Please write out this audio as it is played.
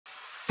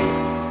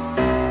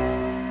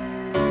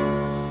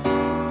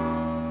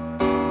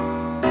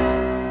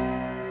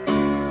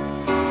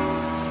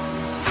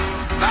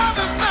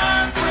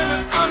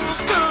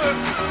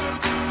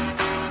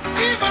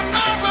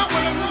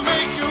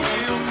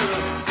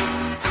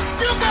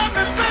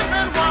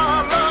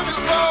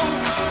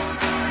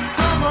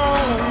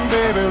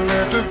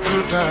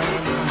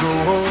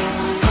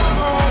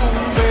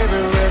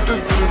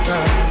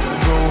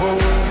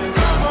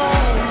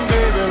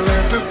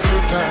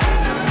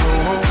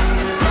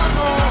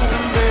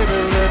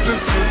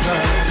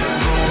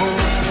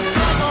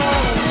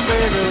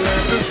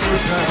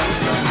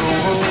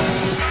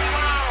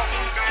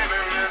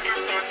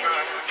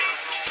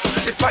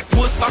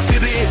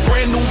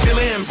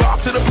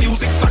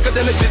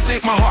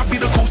visit. My heart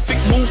beat acoustic,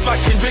 moves like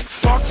Kendrick.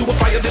 Spark to a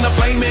fire, then a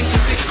flame and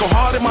kiss it. Go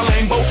hard in my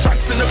lane, both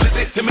strikes in the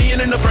blizzard. To me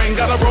and in the brain,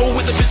 gotta roll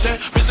with the vision.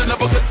 Vision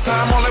of a good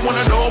time, all I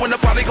wanna know when the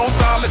party gon'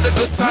 start, let the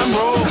good time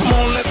roll. Come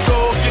on, let's go.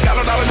 You got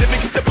a lot of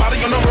living, keep the party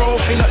on the road.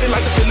 Ain't nothing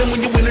like the feeling when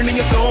you're winning in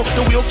your soul.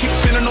 The wheel keep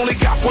spinning, only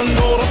got one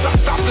goal. Don't stop,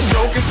 stop the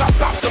show, can't stop,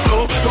 stop the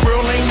flow. The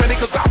world ain't ready,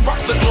 cause I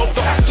rock the globe.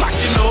 So act like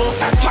you know,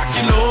 act like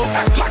you know,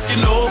 act like you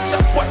know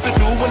just what to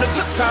do when the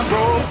good time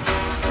roll.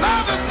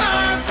 Love is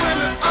nice when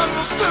it's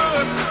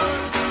understood.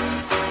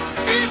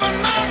 Even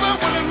nicer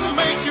when it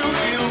makes you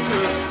feel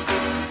good.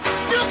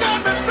 You got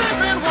me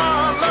tripping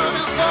while love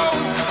is so.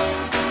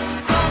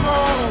 Come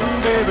on,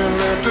 baby,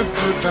 let the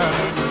good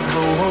time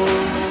roll.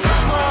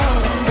 Come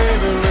on,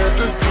 baby, let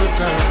the good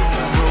time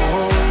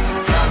roll.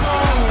 Come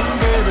on,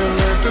 baby,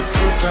 let the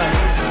good time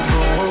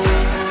roll.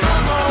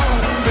 Come on,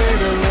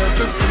 baby, let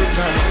the good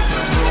time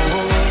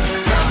roll.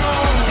 Come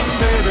on,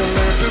 baby,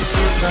 let the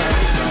good time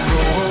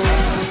roll.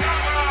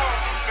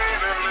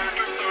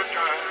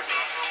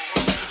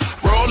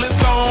 Rolling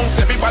Stones,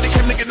 everybody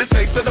came to get the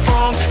taste of the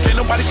bong. Can't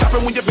nobody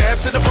stopping when you're bad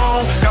to the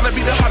bone. Gotta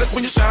be the hottest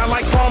when you shine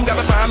like chrome.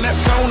 Gotta find that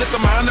tone, it's the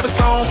mind of a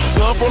song.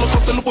 Love roller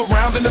coaster, loop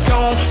around in the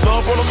zone.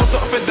 Love roller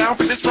coaster, up and down,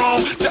 pretty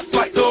strong. Just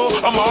like gold,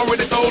 I'm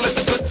already sold, let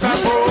the good time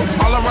roll.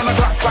 All around the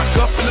clock, clock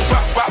up in the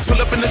spot, spot.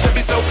 Pull up in the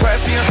Chevy, so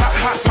classy and hot,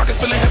 hot. Pockets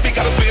feeling heavy,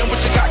 gotta spend what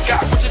you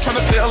got. What you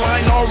tryna sell, I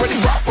ain't already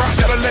rock, rock.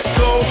 Gotta let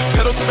go,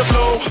 pedal to the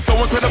flow. So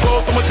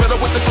incredible, so much better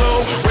with the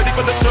flow. Ready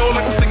for the show,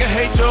 like I'm singing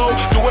Hey Joe.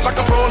 Do it like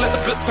a pro, let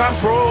the good times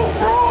roll.